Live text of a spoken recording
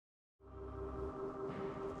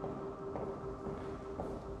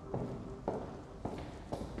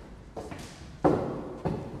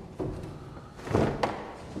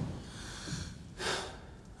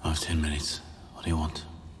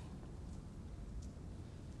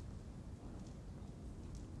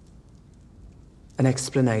an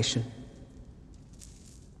explanation.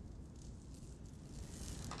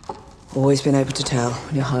 Always been able to tell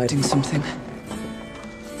when you're hiding something.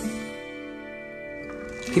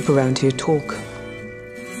 People around here talk.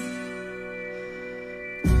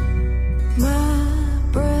 My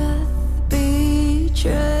breath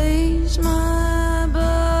betrays my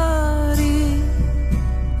body.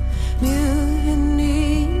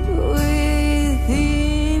 Mutiny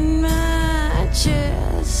within my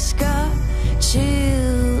chest. Got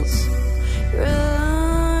chills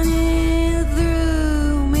running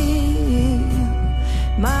through me.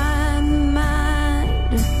 My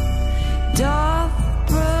mind doth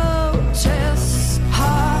protest.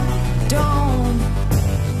 Heart don't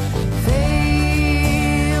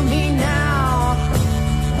fail me now.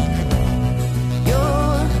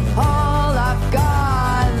 You're all I've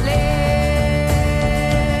got left.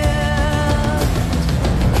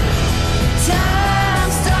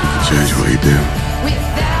 Time stops Change what you do.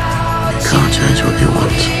 without You can't change what you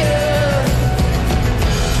want.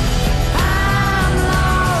 I'm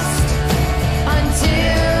lost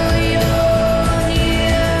until you're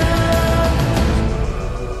near.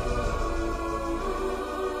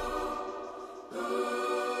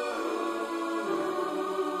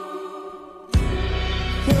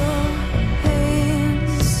 Your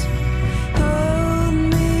hands hold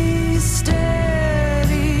me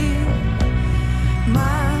steady.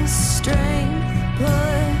 My strength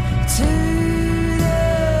put to the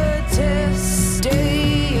test.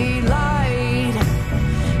 Daylight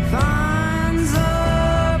finds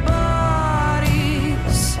our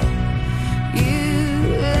bodies. You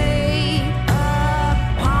lay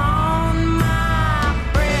upon my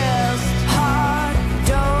breast. Heart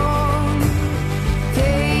don't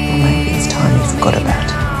Or maybe it's time you forgot about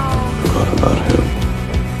it. Forgot about who?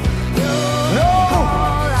 No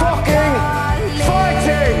fucking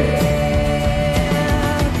fighting!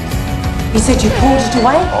 You said you pulled it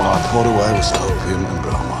away? All I pulled away was opium and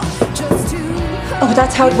bromide. Oh, but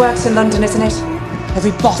that's how it works in London, isn't it?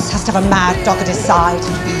 Every boss has to have a mad dog at his side.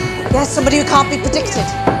 Yes, somebody who can't be predicted.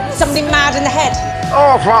 Somebody mad in the head.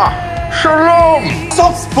 Alpha! Shalom!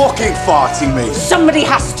 Stop fucking farting me! Somebody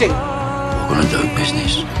has to. We're gonna do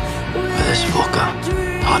business with this fucker.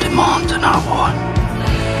 I demand to know what.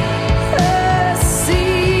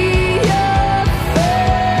 see your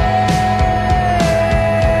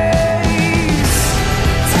face.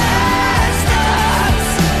 Time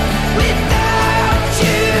stops without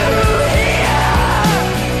you here.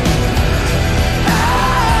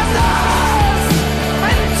 I'm lost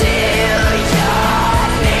until you're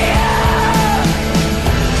near.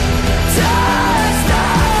 Time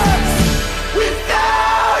stops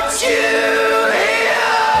without you here.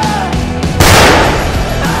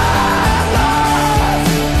 I'm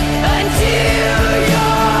lost until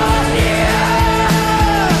you're near.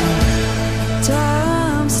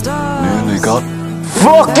 Time stops. Nearly got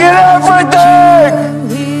Fucking everything!